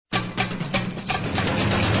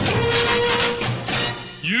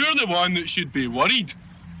the one that should be worried.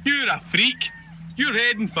 You're a freak. You're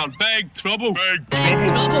heading for big trouble. Big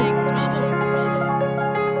trouble.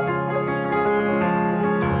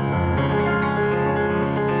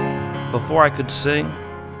 Before I could sing,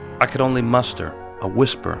 I could only muster a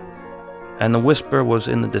whisper, and the whisper was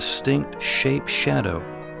in the distinct shape-shadow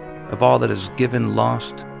of all that is given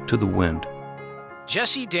lost to the wind.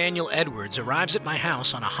 Jesse Daniel Edwards arrives at my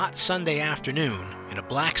house on a hot Sunday afternoon in a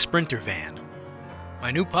black Sprinter van.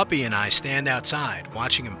 My new puppy and I stand outside,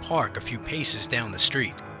 watching him park a few paces down the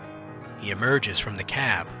street. He emerges from the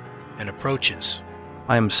cab and approaches.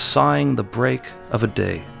 I am sighing the break of a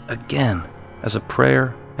day, again, as a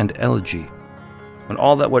prayer and elegy, when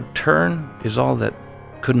all that would turn is all that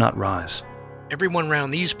could not rise. Everyone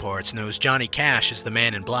round these parts knows Johnny Cash is the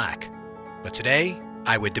man in black, but today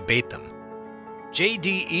I would debate them.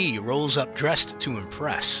 JDE rolls up dressed to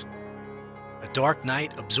impress. A dark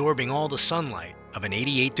night absorbing all the sunlight of an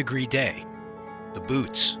 88-degree day. The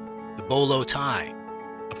boots, the bolo tie,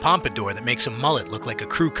 a pompadour that makes a mullet look like a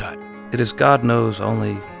crew cut. It is God knows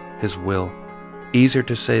only His will, easier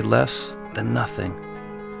to say less than nothing,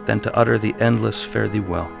 than to utter the endless fare thee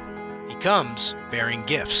well. He comes bearing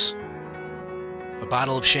gifts. A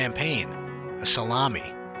bottle of champagne, a salami,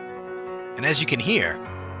 and as you can hear,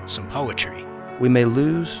 some poetry. We may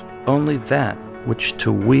lose only that which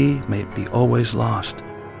to we may be always lost.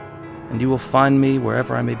 And you will find me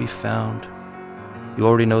wherever I may be found. You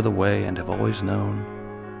already know the way and have always known.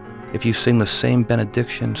 If you sing the same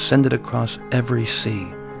benediction, send it across every sea,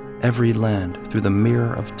 every land, through the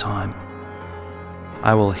mirror of time.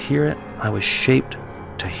 I will hear it. I was shaped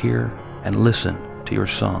to hear and listen to your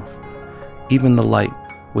song. Even the light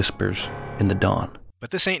whispers in the dawn.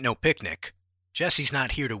 But this ain't no picnic. Jesse's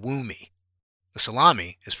not here to woo me. The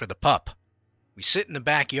salami is for the pup. We sit in the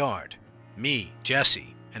backyard, me,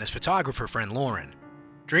 Jesse, and his photographer friend Lauren,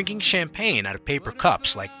 drinking champagne out of paper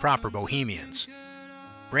cups like proper bohemians.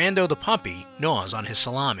 Brando the puppy gnaws on his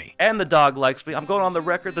salami. And the dog likes me. I'm going on the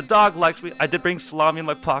record. The dog likes me. I did bring salami in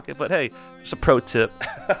my pocket, but hey, it's a pro tip.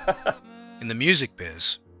 In the music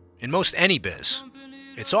biz, in most any biz,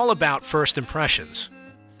 it's all about first impressions.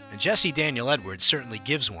 And Jesse Daniel Edwards certainly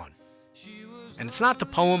gives one. And it's not the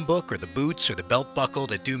poem book or the boots or the belt buckle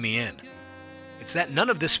that do me in. It's that none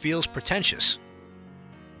of this feels pretentious.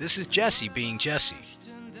 This is Jesse being Jesse.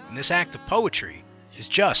 And this act of poetry is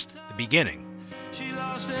just the beginning. She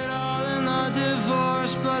lost it all in the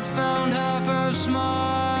divorce, but found half her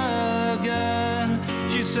smile again.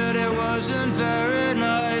 She said it wasn't very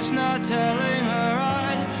nice, not telling her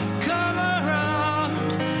I'd come around.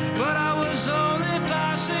 But I was only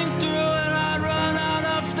passing through and I'd run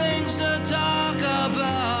out of things to talk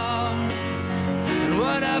about. And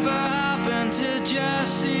whatever happened to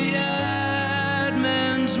Jesse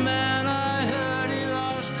Edmonds, man, I heard he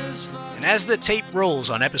lost his fun. And as the tape rolls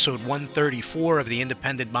on episode 134 of the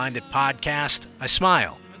Independent Minded podcast, I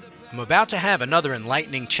smile. I'm about to have another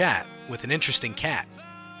enlightening chat with an interesting cat,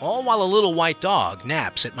 all while a little white dog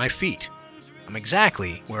naps at my feet. I'm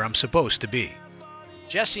exactly where I'm supposed to be.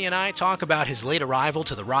 Jesse and I talk about his late arrival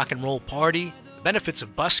to the rock and roll party, the benefits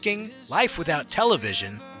of busking, life without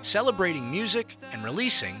television, celebrating music, and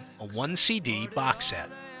releasing a 1-CD box set.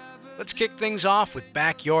 Let's kick things off with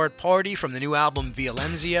Backyard Party from the new album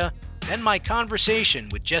Violencia, then my conversation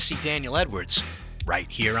with Jesse Daniel Edwards,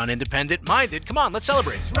 right here on Independent Minded. Come on, let's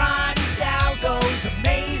celebrate. It's Ronnie Scalzo's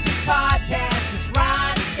amazing podcast. It's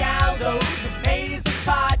Ronnie Scalzo's amazing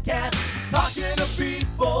podcast. He's talking to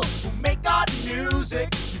people who make art and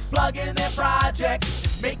music. He's plugging their projects,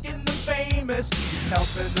 he's making them famous. He's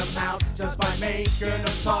helping them out just by making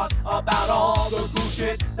them talk about all the cool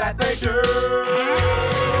shit that they do.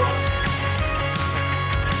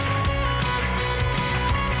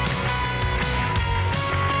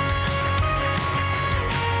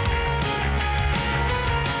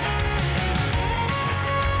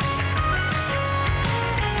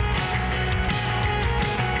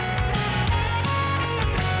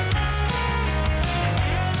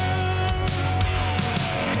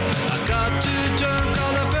 Got too drunk,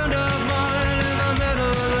 called a friend of mine in the middle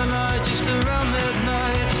of the night, just around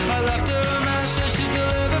midnight. I left her a message to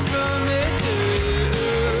deliver from me too.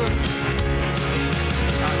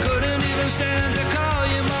 I couldn't even stand to call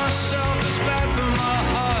you myself. It's bad for my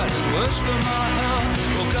heart, worse for my health.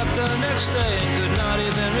 Woke up the next day and could not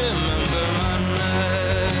even remember my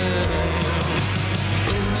name.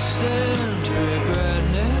 Instant regret,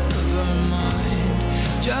 never mind,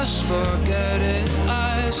 just forget it.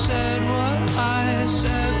 I said what I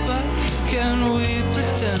said, but can we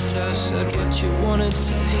pretend I said what you wanted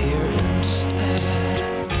to hear instead?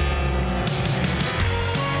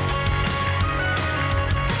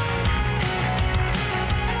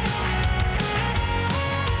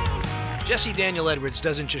 Jesse Daniel Edwards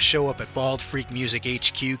doesn't just show up at Bald Freak Music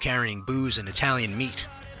HQ carrying booze and Italian meat.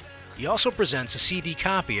 He also presents a CD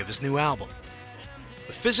copy of his new album.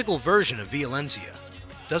 The physical version of Violencia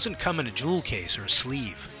doesn't come in a jewel case or a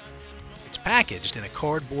sleeve. It's packaged in a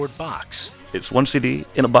cardboard box. It's one CD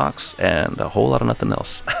in a box and a whole lot of nothing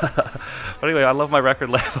else. But anyway, I love my record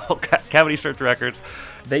label, Cavity Search Records.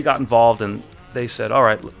 They got involved and they said, all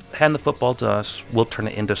right, hand the football to us. We'll turn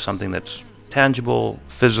it into something that's tangible,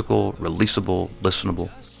 physical, releasable, listenable.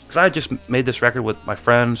 Because I just made this record with my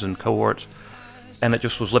friends and cohorts, and it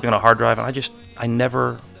just was living on a hard drive, and I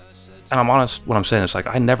never, and I'm honest when I'm saying this, like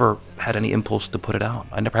I never had any impulse to put it out.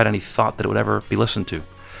 I never had any thought that it would ever be listened to,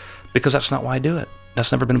 because that's not why I do it.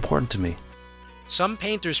 That's never been important to me. Some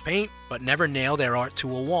painters paint, but never nail their art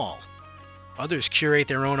to a wall. Others curate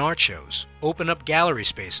their own art shows, open up gallery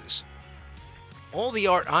spaces. All the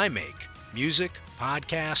art I make, music,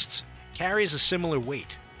 podcasts, carries a similar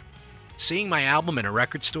weight. Seeing my album in a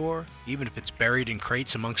record store, even if it's buried in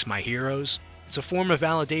crates amongst my heroes, it's a form of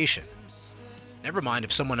validation. Never mind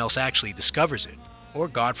if someone else actually discovers it, or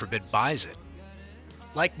God forbid buys it.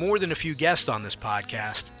 Like more than a few guests on this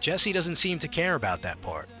podcast, Jesse doesn't seem to care about that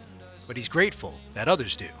part, but he's grateful that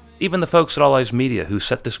others do. Even the folks at All Eyes Media who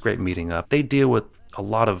set this great meeting up, they deal with a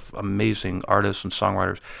lot of amazing artists and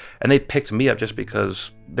songwriters, and they picked me up just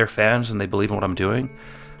because they're fans and they believe in what I'm doing.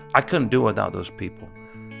 I couldn't do it without those people.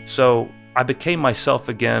 So I became myself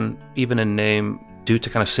again, even in name, due to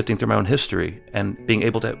kind of sifting through my own history and being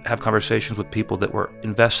able to have conversations with people that were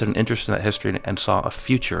invested and interested in that history and saw a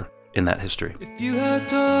future in that history. If you had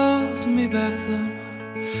told me back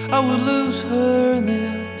then I would lose her in the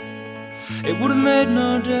end, it would have made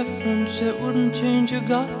no difference, it wouldn't change a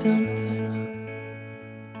goddamn thing.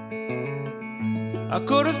 I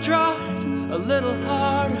could have tried a little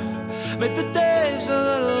harder, made the days a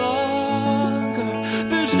little longer,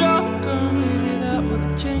 been stronger, maybe that would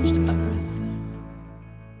have changed everything.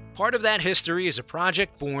 Part of that history is a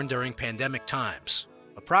project born during pandemic times,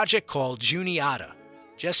 a project called Juniata.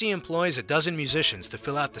 Jesse employs a dozen musicians to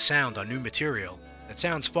fill out the sound on new material that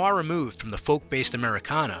sounds far removed from the folk-based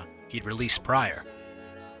Americana he'd released prior.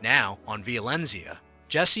 Now, on Violencia,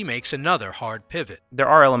 Jesse makes another hard pivot. There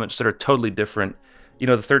are elements that are totally different. You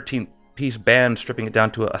know, the 13-piece band stripping it down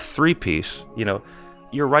to a 3-piece, you know,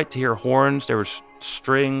 you're right to hear horns, there was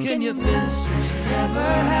strings. Can you miss what you never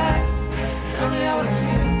had? Tell me how it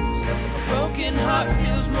feels. A broken heart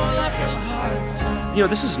feels more like a hard time. You know,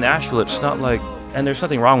 this is Nashville, it's not like, and there's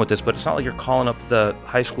nothing wrong with this, but it's not like you're calling up the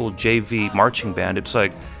high school JV marching band. It's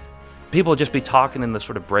like, people just be talking in the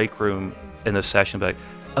sort of break room in the session, like,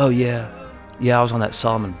 oh yeah, I was on that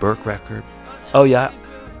Solomon Burke record. Oh yeah,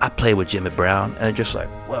 I played with Jimmy Brown. And it's just like,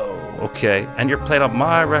 whoa, okay. And you're playing on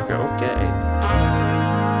my record, okay.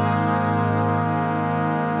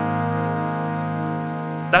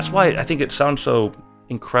 That's why I think it sounds so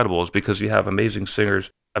incredible, is because you have amazing singers,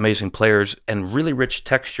 amazing players, and really rich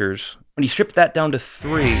textures. When you strip that down to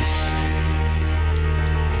 3,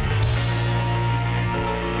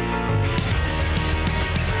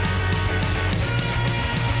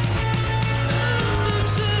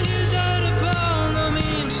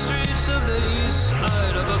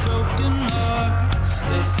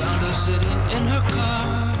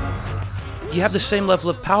 you have the same level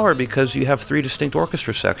of power because you have 3 distinct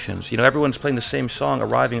orchestra sections. You know, everyone's playing the same song,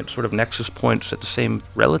 arriving at sort of nexus points at the same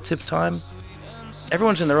relative time.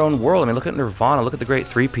 Everyone's in their own world. I mean, look at Nirvana, look at the great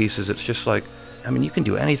 3 pieces. It's just like, I mean, you can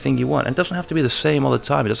do anything you want. And it doesn't have to be the same all the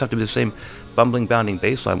time. It doesn't have to be the same bumbling, bounding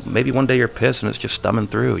bass line. Maybe one day you're pissed and it's just thumbing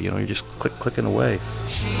through. You know, you're just clicking away.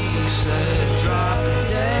 She said, drop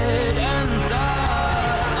dead and die.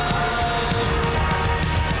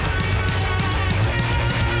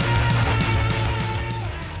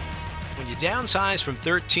 Downsize from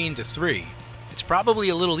 13 to 3, it's probably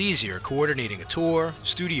a little easier coordinating a tour,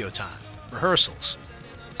 studio time, rehearsals.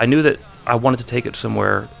 I knew that I wanted to take it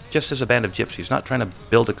somewhere just as a band of gypsies, not trying to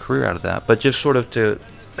build a career out of that, but just sort of to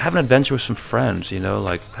have an adventure with some friends, you know,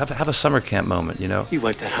 like have a summer camp moment, you know. You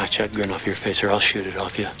wipe that hotshot grin off your face or I'll shoot it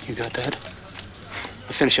off you. You got that?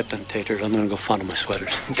 I'll finish up them taters. I'm gonna go fondle my sweaters.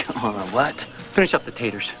 Come on, what? Finish up the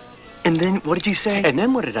taters. And then, what did you say? And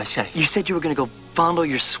then what did I say? You said you were gonna go fondle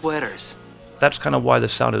your sweaters. That's kind of why the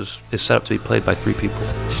sound is set up to be played by 3 people.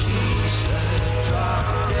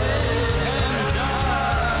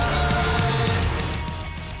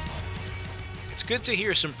 It's good to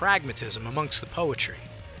hear some pragmatism amongst the poetry.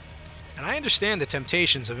 And I understand the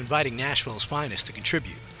temptations of inviting Nashville's finest to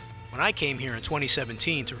contribute. When I came here in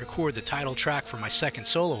 2017 to record the title track for my second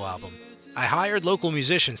solo album, I hired local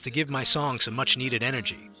musicians to give my songs some much-needed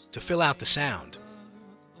energy, to fill out the sound.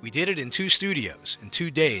 We did it in 2 studios, in 2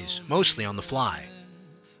 days, mostly on the fly.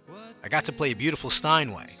 I got to play a beautiful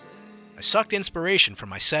Steinway. I sucked inspiration from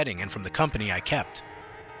my setting and from the company I kept.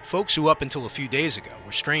 Folks who up until a few days ago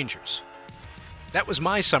were strangers. That was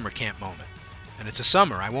my summer camp moment, and it's a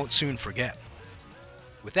summer I won't soon forget.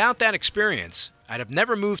 Without that experience, I'd have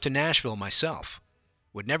never moved to Nashville myself.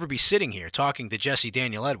 Would never be sitting here talking to Jesse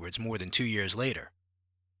Daniel Edwards more than 2 years later.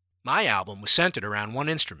 My album was centered around one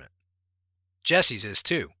instrument. Jesse's is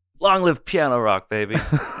too. Long live piano rock, baby.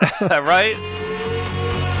 Right?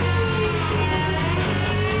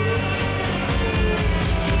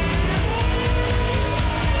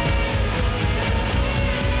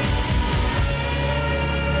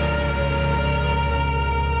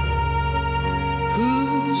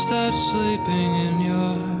 Who's that sleeping in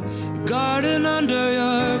your garden under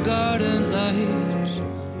your garden lights?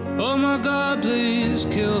 Oh my God, please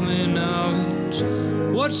kill me now.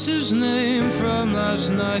 What's his name from last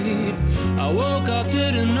night? I woke up,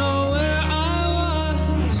 didn't know where I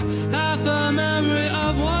was. Half a memory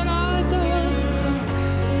of what I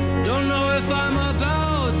done. Don't know if I'm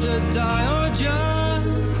about to die or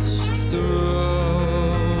just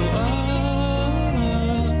throw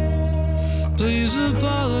up. Please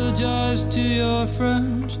apologize to your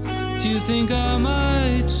friends. Do you think I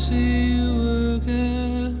might see you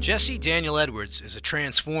again? Jesse Daniel Edwards is a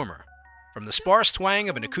transformer. From the sparse twang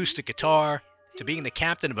of an acoustic guitar, to being the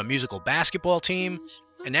captain of a musical basketball team,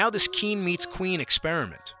 and now this Keen Meets Queen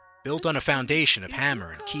experiment, built on a foundation of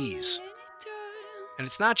hammer and keys. And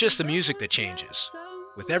it's not just the music that changes.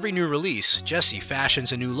 With every new release, Jesse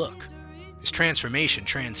fashions a new look. His transformation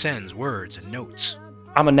transcends words and notes.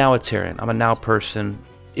 I'm a nowitarian. I'm a now person.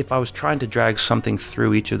 If I was trying to drag something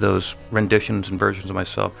through each of those renditions and versions of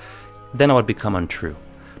myself, then I would become untrue.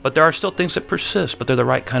 But there are still things that persist, but they're the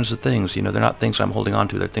right kinds of things. They're not things I'm holding on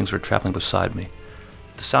to. They're things that are traveling beside me.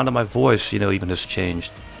 The sound of my voice, even has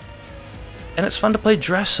changed. And it's fun to play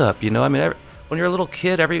dress up, when you're a little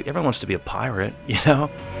kid, everyone wants to be a pirate, You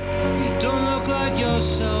don't look like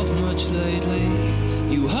yourself much lately.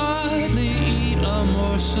 You hardly eat a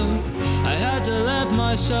morsel. I had to let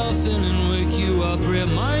myself in and wake you up.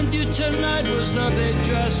 Remind you tonight was a big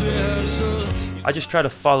dress rehearsal. I just try to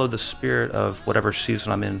follow the spirit of whatever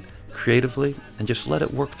season I'm in creatively and just let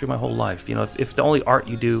it work through my whole life. If the only art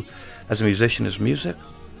you do as a musician is music,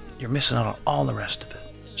 you're missing out on all the rest of it.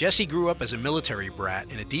 Jesse grew up as a military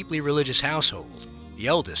brat in a deeply religious household, the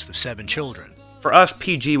eldest of 7 children. For us,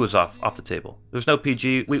 PG was off the table. There's no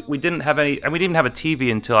PG. We didn't have any, and we didn't have a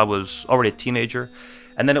TV until I was already a teenager.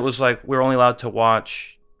 And then it was like we were only allowed to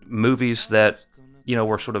watch movies that,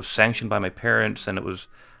 were sort of sanctioned by my parents, and it was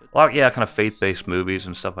a lot, kind of faith-based movies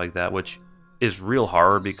and stuff like that, which is real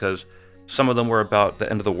horror because some of them were about the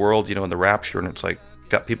end of the world, and the rapture, and it's like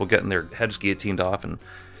got people getting their heads guillotined off, and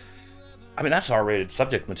that's R-rated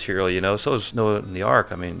subject material, so is Noah and the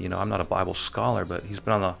Ark. I'm not a Bible scholar, but he's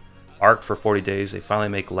been on the Ark for 40 days. They finally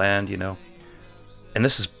make land, and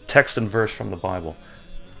this is text and verse from the Bible.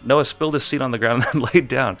 Noah spilled his seed on the ground and then laid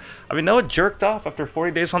down. Noah jerked off after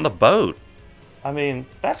 40 days on the boat.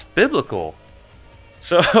 That's biblical.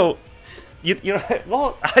 So,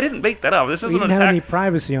 well, I didn't make that up. This isn't he didn't have any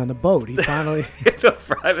privacy on the boat. He finally... no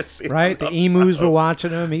privacy. Right? The emus were watching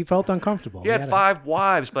him. He felt uncomfortable. He had 5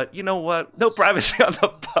 wives, but you know what? No privacy on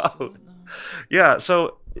the boat. Yeah,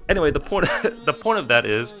 so anyway, the point of that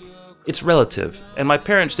is it's relative. And my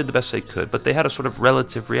parents did the best they could, but they had a sort of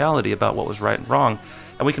relative reality about what was right and wrong.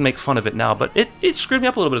 And we can make fun of it now, but it screwed me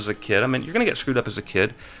up a little bit as a kid. You're going to get screwed up as a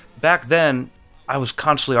kid. Back then, I was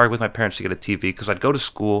constantly arguing with my parents to get a TV because I'd go to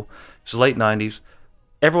school. It's the late 90s.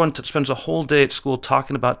 Everyone spends a whole day at school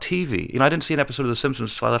talking about TV. I didn't see an episode of The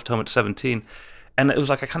Simpsons until I left home at 17. And it was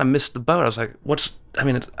like I kind of missed the boat. I was like,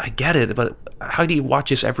 I get it, but how do you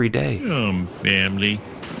watch this every day? Family.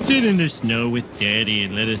 Sit in the snow with Daddy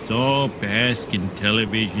and let us all bask in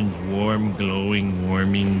television's warm, glowing,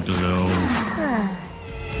 warming glow.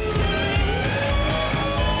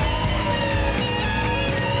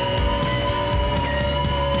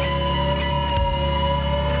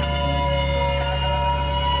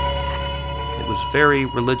 Very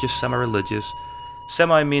religious, semi-religious.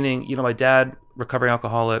 Semi meaning, my dad, recovering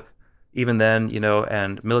alcoholic, even then,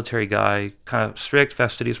 and military guy, kind of strict,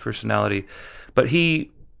 fastidious personality. But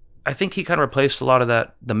I think he kind of replaced a lot of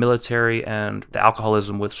that, the military and the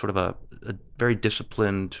alcoholism with sort of a very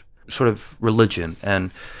disciplined sort of religion.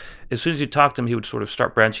 And as soon as you talk to him, he would sort of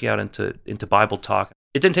start branching out into Bible talk.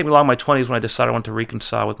 It didn't take me long in my 20s when I decided I wanted to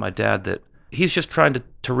reconcile with my dad that he's just trying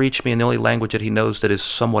to reach me in the only language that he knows that is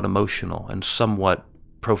somewhat emotional and somewhat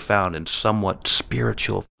profound and somewhat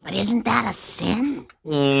spiritual. But isn't that a sin?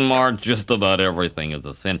 Mark, just about everything is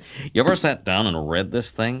a sin. You ever sat down and read this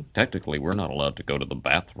thing? Technically, we're not allowed to go to the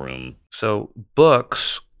bathroom. So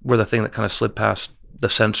books were the thing that kind of slid past the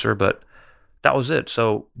censor, but that was it.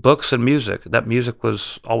 So books and music, that music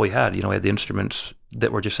was all we had. We had the instruments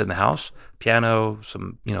that were just in the house, piano,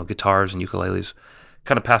 some, guitars and ukuleles,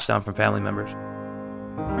 kind of passed down from family members.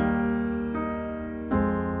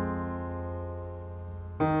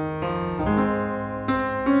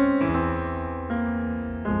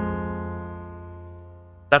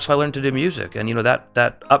 That's how I learned to do music. And,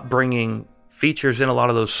 that upbringing features in a lot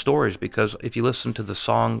of those stories, because if you listen to the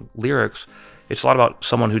song lyrics, it's a lot about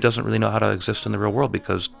someone who doesn't really know how to exist in the real world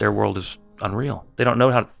because their world is unreal. They don't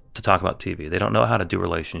know how to talk about TV. They don't know how to do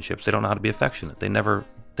relationships. They don't know how to be affectionate. They never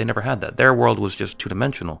had that. Their world was just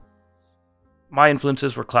two-dimensional. My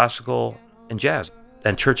influences were classical and jazz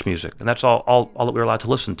and church music, and that's all that we were allowed to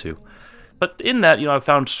listen to. But in that, I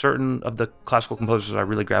found certain of the classical composers I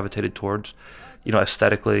really gravitated towards,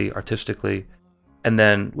 aesthetically, artistically. And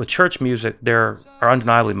then with church music, there are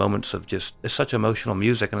undeniably moments of it's such emotional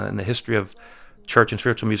music. And in the history of church and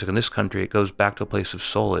spiritual music in this country, it goes back to a place of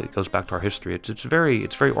soul. It goes back to our history. It's very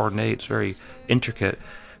ornate. It's very intricate.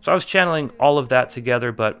 So I was channeling all of that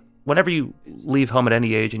together. But whenever you leave home at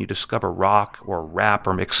any age and you discover rock or rap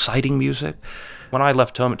or exciting music, when I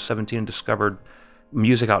left home at 17 and discovered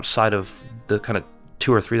music outside of the kind of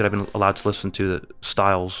 2 or 3 that I've been allowed to listen to, the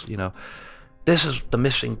styles, this is the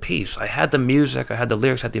missing piece. I had the music, I had the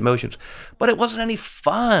lyrics, I had the emotions, but it wasn't any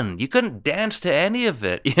fun. You couldn't dance to any of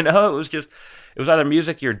it, It was either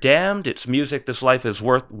music you're damned, it's music this life is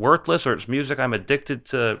worthless, or it's music I'm addicted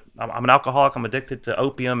to. I'm an alcoholic, I'm addicted to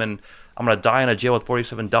opium, and I'm going to die in a jail with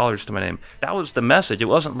 $47 to my name. That was the message. It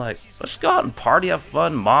wasn't like, let's go out and party, have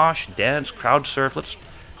fun, mosh, dance, crowd surf.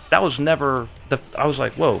 That was never, I was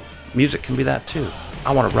like, whoa, music can be that too.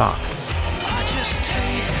 I want to rock.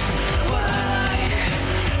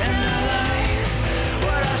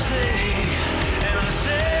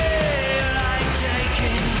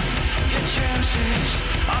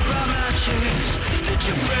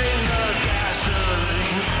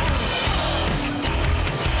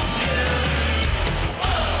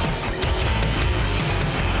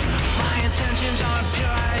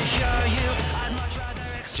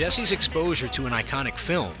 Jesse's exposure to an iconic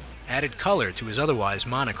film added color to his otherwise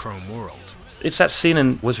monochrome world. It's that scene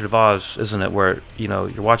in Wizard of Oz, isn't it, where, you're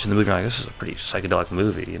watching the movie and you're like, this is a pretty psychedelic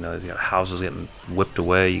movie. You got houses getting whipped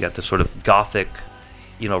away. You got this sort of gothic,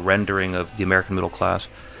 rendering of the American middle class.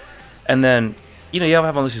 And then, you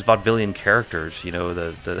have all these vaudevillian characters,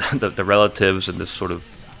 the relatives and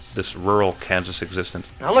this rural Kansas existence.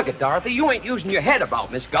 Now look at Dorothy, you ain't using your head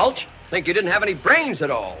about, Miss Gulch. Think you didn't have any brains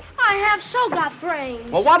at all. I have so got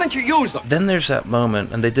brains. Well, why don't you use them? Then there's that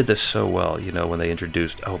moment, and they did this so well, when they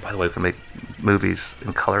introduced, oh, by the way, we can make movies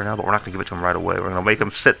in color now, but we're not going to give it to them right away. We're going to make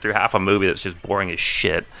them sit through half a movie that's just boring as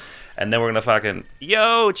shit. And then we're going to fucking,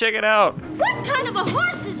 yo, check it out. What kind of a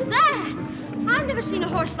horse is that? I've never seen a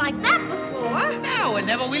horse like that before. No, and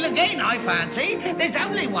never will again, I fancy. There's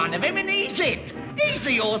only one of him, and he's it. He's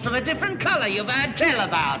the horse of a different colour you've heard tell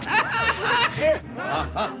about.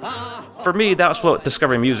 For me, that's what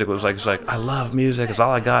discovering music was like. It's like, I love music, it's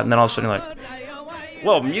all I got. And then all of a sudden you're like,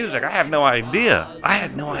 well, music, I have no idea. I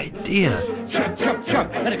had no idea. Chirp, chirp,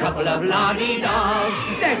 chirp, and a couple of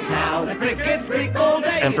la-dee-daws. That's how the crickets freak all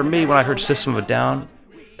day. And for me, when I heard System of a Down,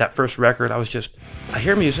 that first record, I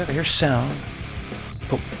hear music, I hear sound,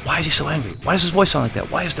 but why is he so angry? Why does his voice sound like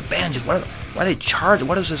that? Why is the band just, why are they charged?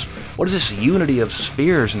 What is this unity of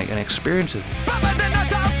spheres and experiences?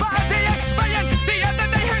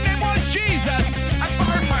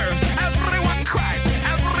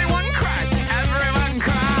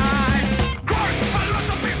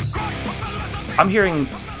 I'm hearing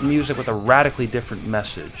music with a radically different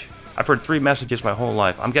message. I've heard 3 messages my whole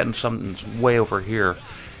life. I'm getting something that's way over here,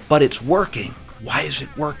 but it's working. Why is it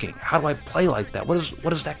working? How do I play like that? What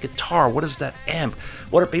is that guitar? What is that amp?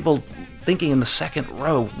 What are people thinking in the second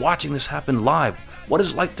row watching this happen live? What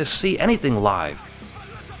is it like to see anything live?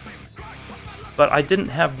 But I didn't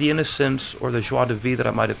have the innocence or the joie de vivre that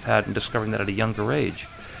I might have had in discovering that at a younger age.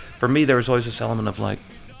 For me, there was always this element of like,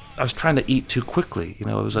 I was trying to eat too quickly.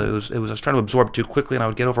 I was trying to absorb too quickly, and I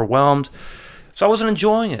would get overwhelmed. So I wasn't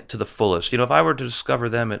enjoying it to the fullest. If I were to discover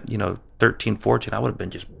them at, 13, 14, I would have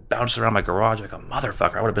been just bouncing around my garage like a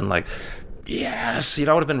motherfucker. I would have been like, yes,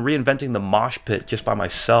 I would have been reinventing the mosh pit just by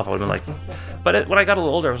myself. I would have been like, but when I got a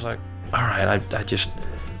little older, I was like, all right, I just,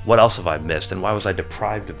 what else have I missed? And why was I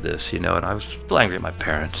deprived of this, And I was still angry at my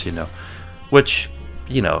parents, which,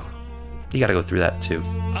 You gotta go through that too.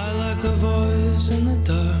 I like a voice in the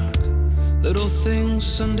dark, little things,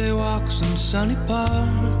 Sunday walks and sunny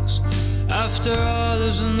parks. After all,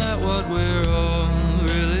 isn't that what we're all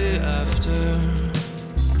really after?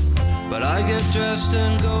 But I get dressed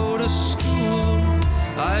and go to school,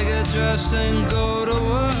 I get dressed and go to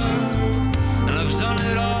work, and I've done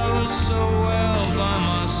it all so well by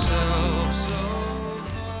myself so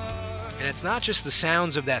far. And it's not just the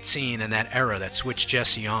sounds of that scene and that era that switched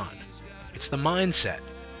Jesse on. It's the mindset.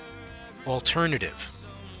 Alternative.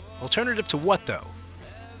 Alternative to what, though?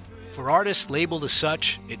 For artists labeled as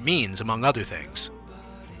such, it means, among other things,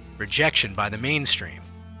 rejection by the mainstream.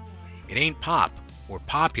 It ain't pop or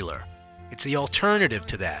popular. It's the alternative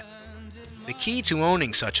to that. The key to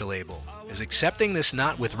owning such a label is accepting this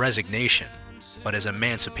not with resignation, but as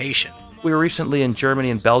emancipation. We were recently in Germany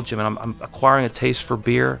and Belgium, and I'm acquiring a taste for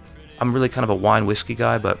beer. I'm really kind of a wine whiskey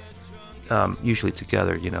guy, but usually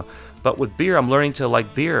together, you know. But with beer, I'm learning to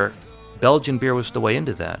like beer. Belgian beer was the way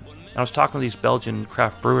into that. And I was talking to these Belgian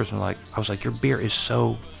craft brewers, and I was like, your beer is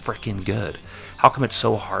so freaking good. How come it's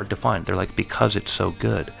so hard to find? They're like, because it's so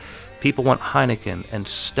good. People want Heineken and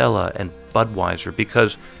Stella and Budweiser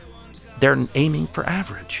because they're aiming for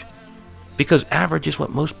average. Because average is what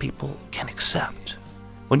most people can accept.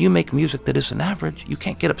 When you make music that isn't average, you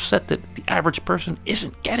can't get upset that the average person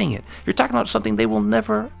isn't getting it. You're talking about something they will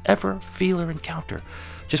never, ever feel or encounter.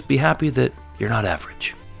 Just be happy that you're not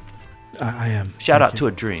average. I am. Shout out to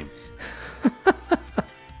a dream.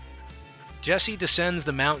 Jesse descends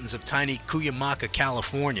the mountains of tiny Cuyamaca,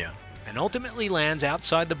 California, and ultimately lands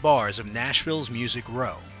outside the bars of Nashville's Music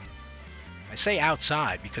Row. I say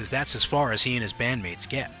outside because that's as far as he and his bandmates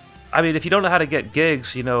get. I mean, if you don't know how to get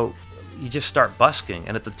gigs, you know, you just start busking.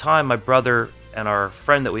 And at the time, my brother and our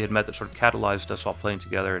friend that we had met that sort of catalyzed us all playing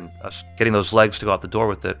together and us getting those legs to go out the door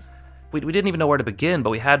with it, we didn't even know where to begin, but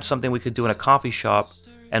we had something we could do in a coffee shop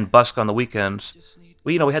and busk on the weekends.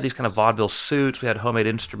 We had these kind of vaudeville suits, we had homemade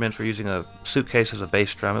instruments, we were using a suitcase as a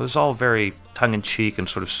bass drum. It was all very tongue-in-cheek and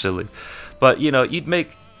sort of silly. But, you'd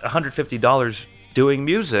make $150 doing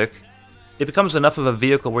music. It becomes enough of a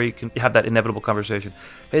vehicle where you can have that inevitable conversation.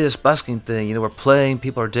 Hey, this busking thing, we're playing,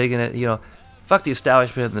 people are digging it, fuck the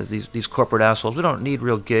establishment and these corporate assholes. We don't need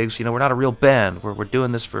real gigs, we're not a real band. We're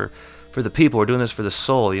doing this for the people, we're doing this for the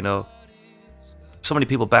soul, So many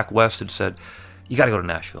people back west had said, you got to go to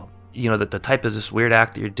Nashville. That the type of this weird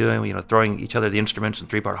act that you're doing, throwing each other the instruments in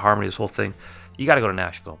three-part harmony, this whole thing, you got to go to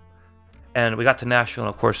Nashville. And we got to Nashville,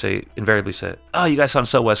 and of course they invariably said, oh, you guys sound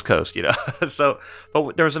so West Coast,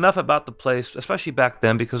 But there was enough about the place, especially back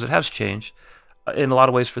then, because it has changed in a lot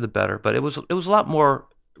of ways for the better. But it was a lot more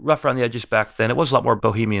rough around the edges back then. It was a lot more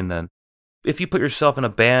bohemian then. If you put yourself in a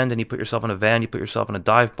band and you put yourself in a van, you put yourself in a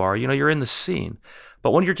dive bar, you're in the scene.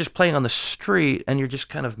 But when you're just playing on the street and you're just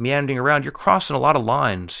kind of meandering around, you're crossing a lot of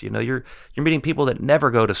lines. You're meeting people that never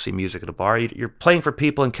go to see music at a bar. You're playing for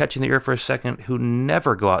people and catching the ear for a second who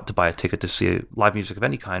never go out to buy a ticket to see live music of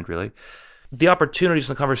any kind, really. The opportunities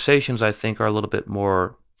and the conversations, I think, are a little bit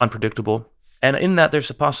more unpredictable. And in that, there's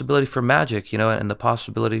the possibility for magic, and the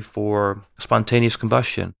possibility for spontaneous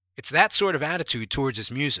combustion. It's that sort of attitude towards his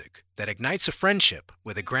music that ignites a friendship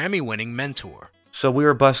with a Grammy-winning mentor. So we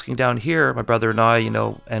were busking down here, my brother and I,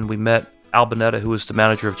 and we met Al Bonetta, who was the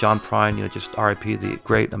manager of John Prine, just R.I.P., the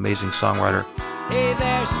great, amazing songwriter. Hey,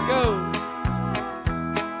 there she goes.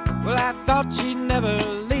 Well, I thought she'd never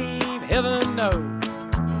leave, heaven knows.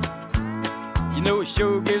 It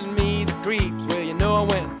sure gives me the creeps. Well, I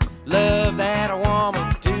went, love that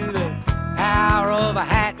woman to the power of a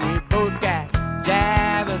hat. We both got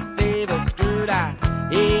jive and fever, screwed our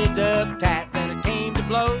heads up tight, then it came to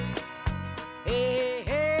blows.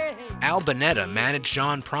 Al Bonetta managed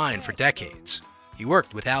John Prine for decades. He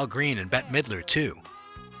worked with Al Green and Bette Midler, too.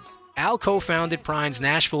 Al co-founded Prine's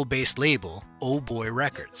Nashville-based label, Oh Boy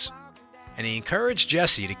Records. And he encouraged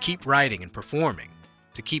Jesse to keep writing and performing,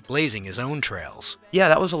 to keep blazing his own trails. Yeah,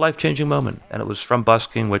 that was a life-changing moment. And it was from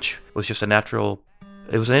busking, which was just it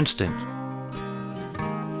was an instinct.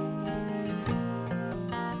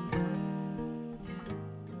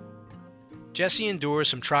 Jesse endures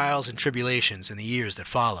some trials and tribulations in the years that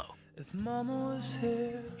follow.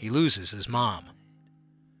 He loses his mom.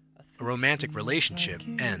 A romantic relationship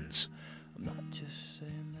ends.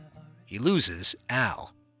 He loses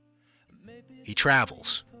Al. He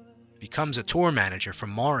travels, becomes a tour manager for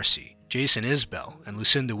Morrissey, Jason Isbell, and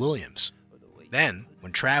Lucinda Williams. Then,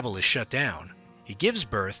 when travel is shut down, he gives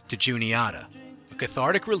birth to Juniata, a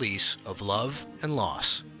cathartic release of love and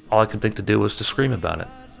loss. All I could think to do was to scream about it.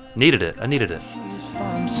 I needed it.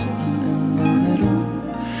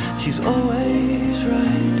 She's always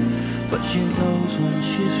right, but she knows when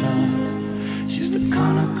she's wrong. She's the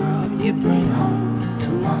kind of girl you bring home to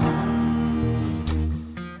mom.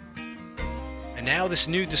 And now this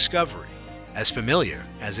new discovery, as familiar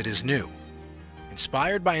as it is new.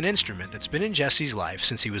 Inspired by an instrument that's been in Jesse's life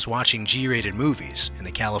since he was watching G-rated movies in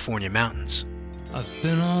the California mountains. I've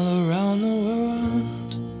been all around the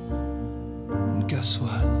world, and guess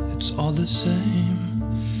what? It's all the same.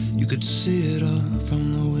 You could see it all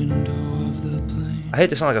from the window of the plane. I hate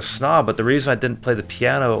to sound like a snob, but the reason I didn't play the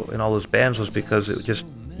piano in all those bands was because it just,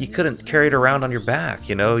 you couldn't carry it around on your back,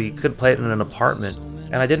 you know? You couldn't play it in an apartment.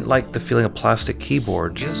 And I didn't like the feeling of plastic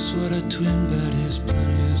keyboards. Guess what? A twin bed is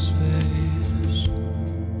plenty of space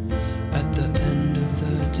at the end of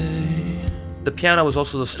the day. The piano was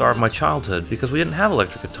also the star of my childhood because we didn't have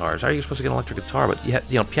electric guitars. How are you supposed to get an electric guitar? But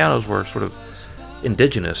pianos were sort of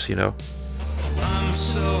indigenous, you know. I'm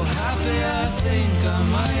so happy I think I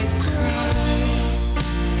might cry.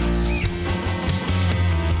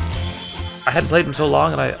 I hadn't played in so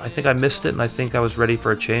long, and I think I missed it, and I think I was ready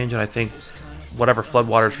for a change, and I think whatever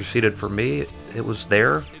floodwaters receded for me, it was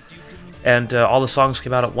there. And all the songs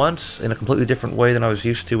came out at once in a completely different way than I was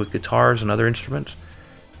used to with guitars and other instruments.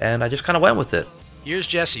 And I just kind of went with it. Here's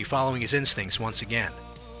Jesse following his instincts once again.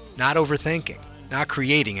 Not overthinking, not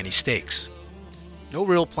creating any stakes. No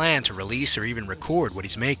real plan to release or even record what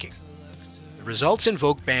he's making. The results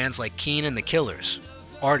invoke bands like Keane and the Killers,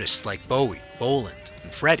 artists like Bowie, Boland,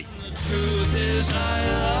 and Freddie. Truth is I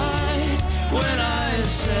lied when I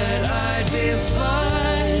said I'd be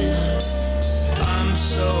fine. I'm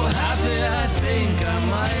so happy I think I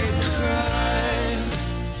might cry.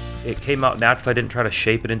 It came out naturally. I didn't try to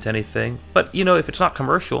shape it into anything. But, you know, if it's not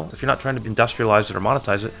commercial, if you're not trying to industrialize it or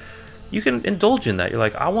monetize it, you can indulge in that. You're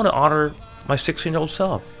like, I want to honor my 16-year-old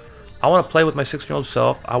self. I want to play with my 16-year-old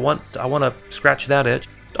self. I want to scratch that itch.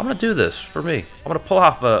 I'm going to do this for me. I'm going to pull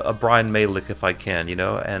off a Brian May lick if I can, you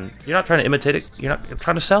know, and you're not trying to imitate it. You're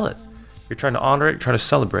trying to sell it. You're trying to honor it. You're trying to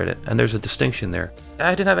celebrate it. And there's a distinction there.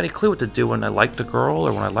 I didn't have any clue what to do when I liked a girl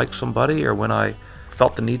or when I liked somebody or when I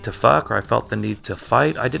felt the need to fuck or I felt the need to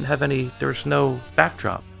fight. There was no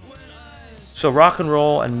backdrop. So rock and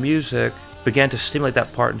roll and music began to stimulate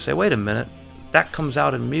that part and say, wait a minute, that comes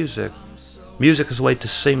out in music. Music is a way to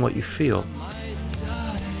sing what you feel.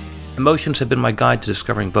 Emotions have been my guide to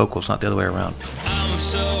discovering vocals, not the other way around. I'm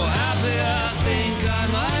so happy I think I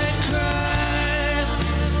might cry.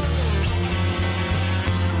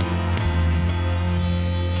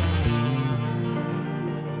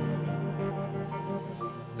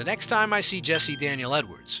 The next time I see Jesse Daniel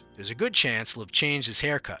Edwards, there's a good chance he'll have changed his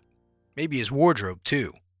haircut. Maybe his wardrobe,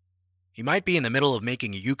 too. He might be in the middle of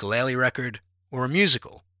making a ukulele record, or a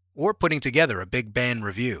musical, or putting together a big band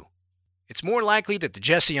review. It's more likely that the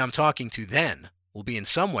Jesse I'm talking to then will be in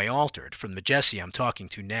some way altered from the Jesse I'm talking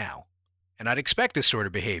to now. And I'd expect this sort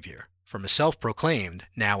of behavior from a self-proclaimed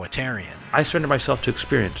now-atarian. I surrendered myself to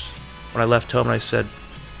experience. When I left home and I said,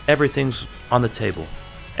 everything's on the table.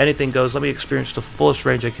 Anything goes. Let me experience the fullest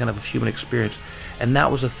range I can of human experience. And that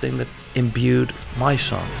was the thing that imbued my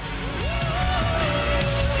song.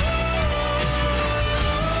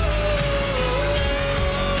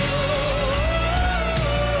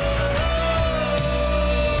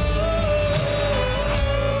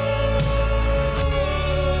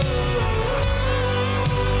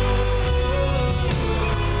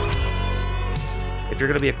 If you're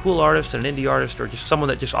going to be a cool artist and an indie artist or just someone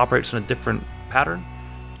that just operates in a different pattern,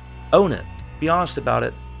 own it. Be honest about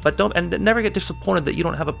it. But never get disappointed that you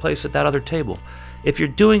don't have a place at that other table. If you're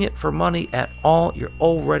doing it for money at all, you're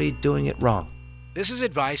already doing it wrong. This is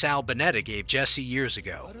advice Al Bonetta gave Jesse years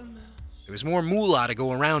ago. There was more moolah to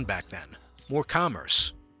go around back then, more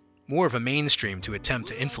commerce, more of a mainstream to attempt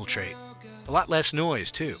to infiltrate, a lot less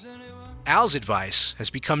noise too. Al's advice has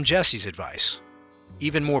become Jesse's advice,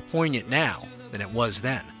 even more poignant now than it was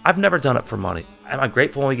then. I've never done it for money. Am I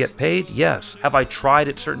grateful when we get paid? Yes. Have I tried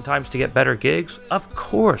at certain times to get better gigs? Of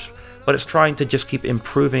course. But it's trying to just keep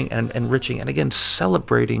improving and enriching and again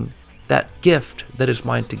celebrating that gift that is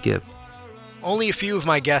mine to give. Only a few of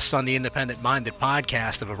my guests on the Independent Minded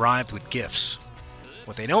podcast have arrived with gifts.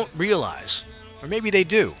 What they don't realize, or maybe they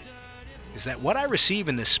do, is that what I receive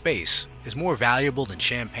in this space is more valuable than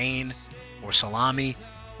champagne, or salami,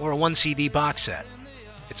 or a 1 CD box set.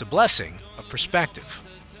 It's a blessing of perspective,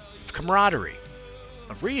 of camaraderie,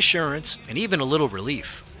 of reassurance, and even a little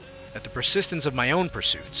relief that the persistence of my own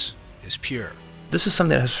pursuits is pure. This is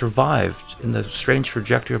something that has survived in the strange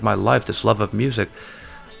trajectory of my life, this love of music.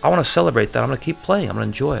 I want to celebrate that. I'm going to keep playing. I'm going to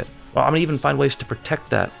enjoy it. Well, I'm going to even find ways to protect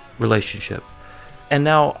that relationship. And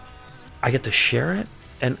now I get to share it,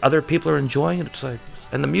 and other people are enjoying it. It's like,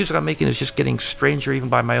 and the music I'm making is just getting stranger even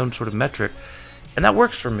by my own sort of metric. And that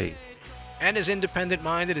works for me. And as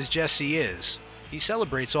independent-minded as Jesse is, he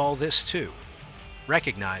celebrates all this too.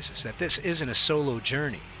 Recognizes that this isn't a solo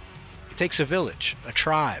journey. It takes a village, a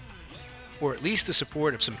tribe, or at least the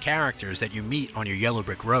support of some characters that you meet on your yellow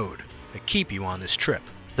brick road that keep you on this trip.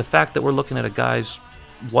 The fact that we're looking at a guy's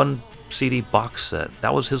 1 CD box set,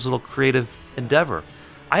 that was his little creative endeavor.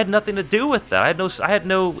 I had nothing to do with that. I had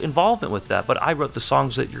no involvement with that, but I wrote the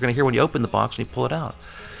songs that you're going to hear when you open the box and you pull it out.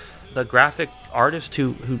 The graphic artist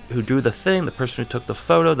who drew the thing, the person who took the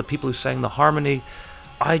photo, the people who sang the harmony,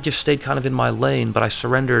 I just stayed kind of in my lane, but I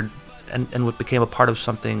surrendered and became a part of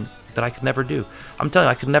something that I could never do. I'm telling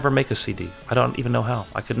you, I could never make a CD. I don't even know how.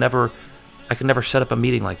 I could never set up a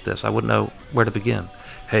meeting like this. I wouldn't know where to begin.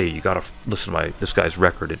 Hey, you gotta listen to this guy's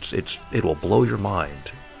record. It will blow your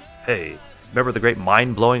mind. Hey, remember the great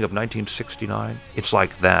Mind Blowing of 1969? It's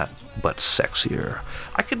like that, but sexier.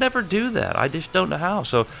 I could never do that. I just don't know how.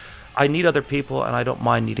 So I need other people, and I don't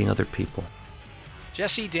mind needing other people.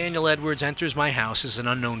 Jesse Daniel Edwards enters my house as an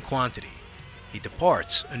unknown quantity. He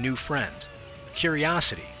departs a new friend, a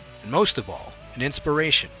curiosity, and most of all, an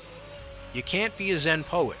inspiration. You can't be a Zen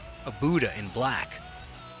poet, a Buddha in black,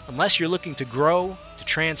 unless you're looking to grow, to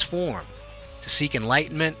transform, to seek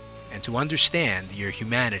enlightenment, and to understand your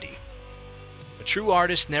humanity. A true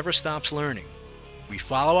artist never stops learning. We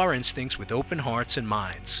follow our instincts with open hearts and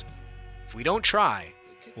minds. If we don't try,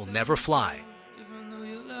 we'll never fly.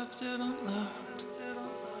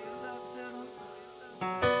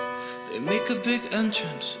 They make a big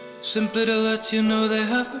entrance, simply to let you know they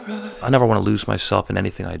have arrived. I never want to lose myself in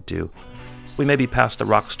anything I do. We may be past the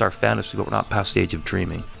rock star fantasy, but we're not past the age of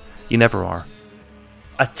dreaming. You never are.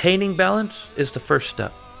 Attaining balance is the first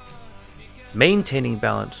step. Maintaining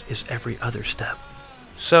balance is every other step.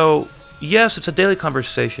 So, yes, it's a daily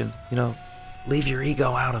conversation. Leave your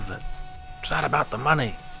ego out of it. It's not about the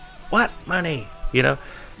money. What money? You're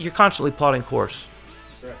constantly plotting course.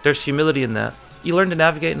 There's humility in that. You learn to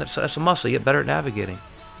navigate, and that's a muscle. You get better at navigating.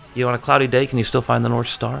 On a cloudy day, can you still find the North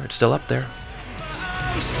Star? It's still up there.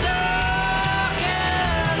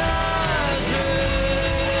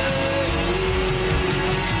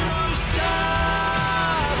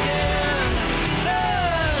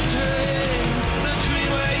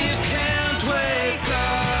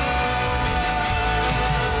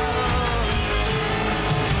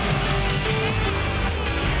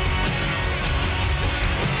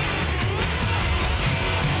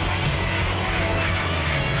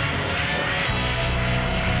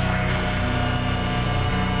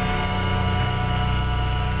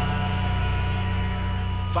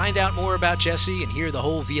 Find out more about Jesse and hear the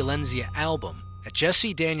whole Violencia album at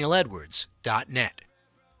jessedanieledwards.net.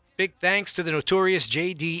 Big thanks to the notorious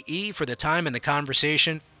JDE for the time and the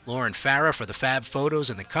conversation, Lauren Farah for the fab photos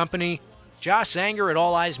and the company, Josh Zanger at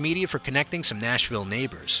All Eyes Media for connecting some Nashville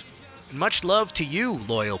neighbors. And much love to you,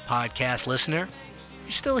 loyal podcast listener.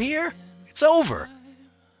 You're still here? It's over.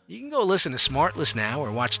 You can go listen to Smartless now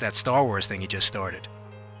or watch that Star Wars thing you just started.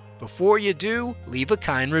 Before you do, leave a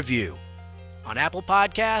kind review on Apple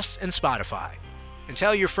Podcasts and Spotify. And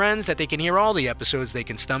tell your friends that they can hear all the episodes they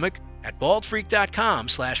can stomach at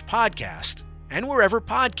baldfreak.com/podcast and wherever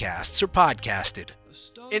podcasts are podcasted.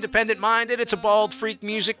 Independent-minded, it's a Bald Freak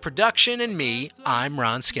music production, and me, I'm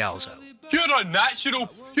Ron Scalzo. You're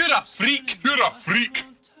unnatural. You're a freak. You're a freak.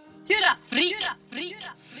 You're a freak.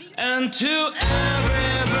 And to every